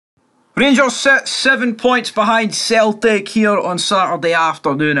Rangers sit 7 points behind Celtic here on Saturday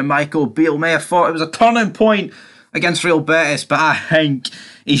afternoon, and Michael Beale may have thought it was a turning point against Real Betis, but I think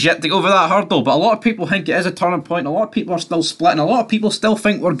he's yet to go over that hurdle. But a lot of people think it is a turning point. A lot of people are still splitting. A lot of people still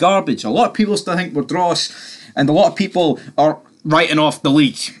think we're garbage. A lot of people still think we're dross, and a lot of people are writing off the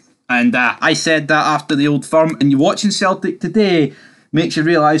league. And I said that after the Old Firm, and you watching Celtic today makes you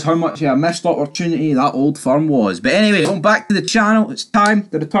realise how much of a missed opportunity that Old Firm was. But anyway, going back to the channel, it's time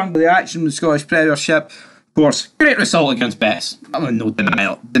to return to the action with the Scottish Premiership. Of course, great result against Betis. I'm no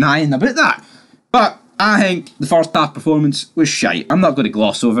denying about that. But I think the first half performance was shite. I'm not going to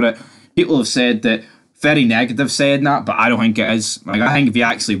gloss over it. People have said that, very negative saying that, but I don't think it is. Like, I think if you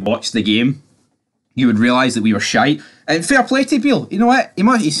actually watched the game, you would realise that we were shite. And fair play to Beale. You know what?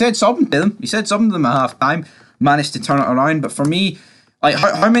 He said something to them. He said something to them at half time. Managed to turn it around. But for me, like,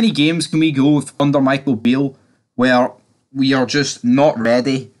 how many games can we go under Michael Beale where we are just not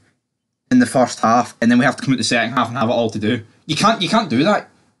ready in the first half, and then we have to come out the second half and have it all to do? You can't do that.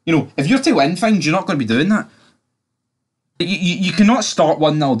 You know, if you're to win things, you're not going to be doing that. You cannot start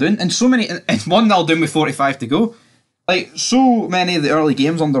 1-0 down, and so many 1-0 down with 45 to go. Like, so many of the early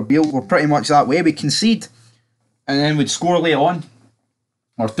games under Beale were pretty much that way. We concede, and then we'd score late on,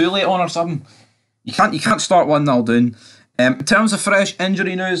 or too late on, or something. You can't start 1-0 down. In terms of fresh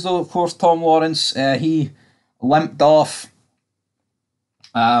injury news, though, of course, Tom Lawrence, he limped off.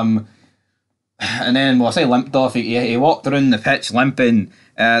 And then, well, I say limped off, he walked around the pitch limping.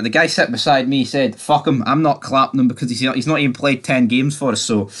 The guy sitting beside me said, fuck him, I'm not clapping him because he's not even played 10 games for us.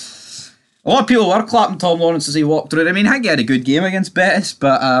 So a lot of people were clapping Tom Lawrence as he walked through. I mean, I think he had a good game against Betis,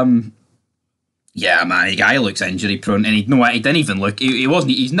 but yeah, man, the guy looks injury prone, and he didn't even look.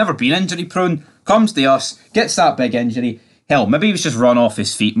 He's never been injury prone. Comes to us, gets that big injury. Hell, maybe he was just run off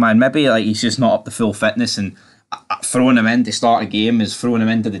his feet, man. Maybe like he's just not up to full fitness, and throwing him in to start a game is throwing him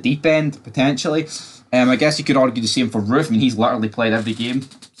into the deep end, potentially. I guess you could argue the same for Roof. I mean, he's literally played every game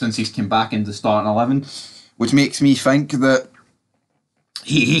since he's come back into the starting 11, which makes me think that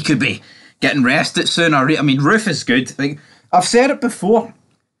he could be getting rested soon. I mean, Roof is good. Like, I've said it before.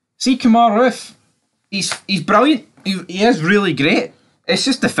 See Kamar Roof, he's brilliant. He is really great. It's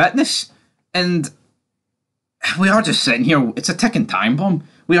just the fitness, and we are just sitting here. It's a ticking time bomb.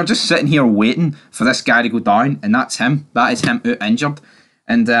 We are just sitting here waiting for this guy to go down, and that's him. That is him out injured.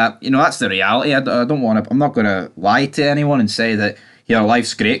 And, that's the reality. I don't want to... I'm not going to lie to anyone and say that, yeah,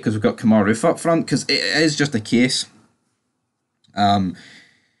 life's great because we've got Kamar Roof up front, because it is just a case that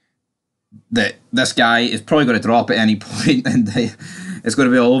this guy is probably going to drop at any point, and it's going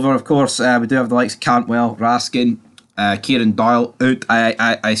to be all over, of course. We do have the likes of Cantwell, Raskin, Kieran Doyle out.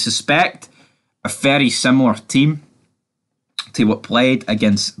 I suspect a very similar team to what played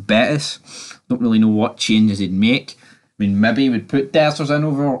against Betis. Don't really know what changes he'd make. I mean, maybe he would put Dessers in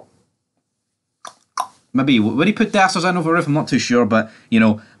over... Maybe, would he put Dessers in over Roof? I'm not too sure, but, you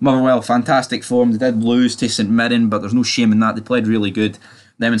know, Motherwell, fantastic form. They did lose to St Mirren, but there's no shame in that. They played really good.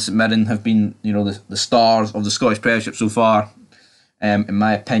 Them and St Mirren have been, you know, the stars of the Scottish Premiership so far, in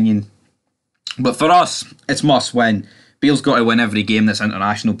my opinion. But for us, it's must win. Beale's got to win every game this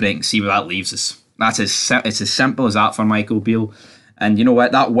international break and see where that leaves us. It's as simple as that for Michael Beale. And you know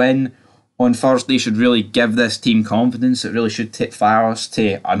what? That win on Thursday should really give this team confidence. It really should fire us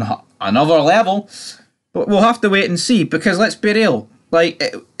to another level. But we'll have to wait and see, because let's be real. Like,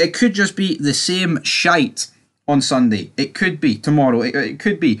 it could just be the same shite on Sunday. It could be tomorrow. It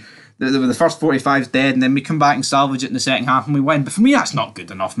could be the first 45's dead, and then we come back and salvage it in the second half and we win. But for me, that's not good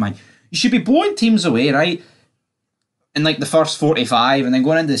enough, man. You should be blowing teams away, right? In like the first 45, and then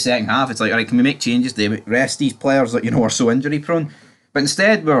going into the second half, it's like, all right, can we make changes to rest these players that, you know, are so injury prone? But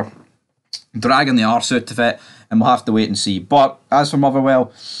instead, we're dragging the arse out of it, and we'll have to wait and see. But as for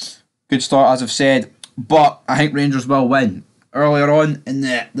Motherwell, good start, as I've said. But I think Rangers will win. Earlier on in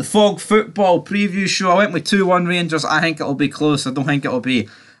the Fog Football preview show, I went with 2-1 Rangers. I think it'll be close. I don't think it'll be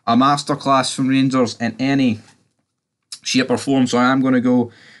a masterclass from Rangers in any shape or form. So I am going to go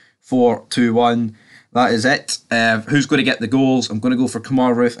for 2-1. That is it. Who's going to get the goals? I'm going to go for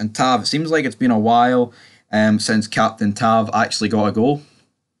Kamar Roof and Tav. It seems like it's been a while since Captain Tav actually got a goal.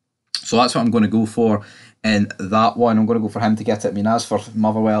 So that's what I'm going to go for in that one. I'm going to go for him to get it. I mean, as for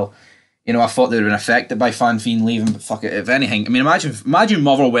Motherwell, you know, I thought they would have been affected by Fanfine leaving, but fuck it, if anything. I mean, imagine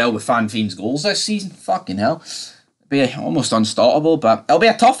Motherwell with Fanfine's goals this season. Fucking hell. It'd be almost unstoppable, but it'll be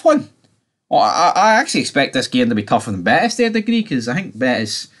a tough one. Well, I actually expect this game to be tougher than Betis to a degree, because I think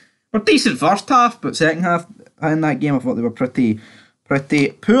Betis were decent first half, but second half in that game I thought they were pretty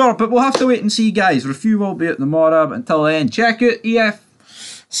poor. But we'll have to wait and see, guys. Review will be at the Morab. Until then, check out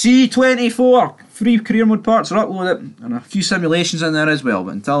EFC24 free career mode parts are uploaded, and a few simulations in there as well.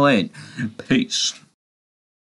 But until then, peace.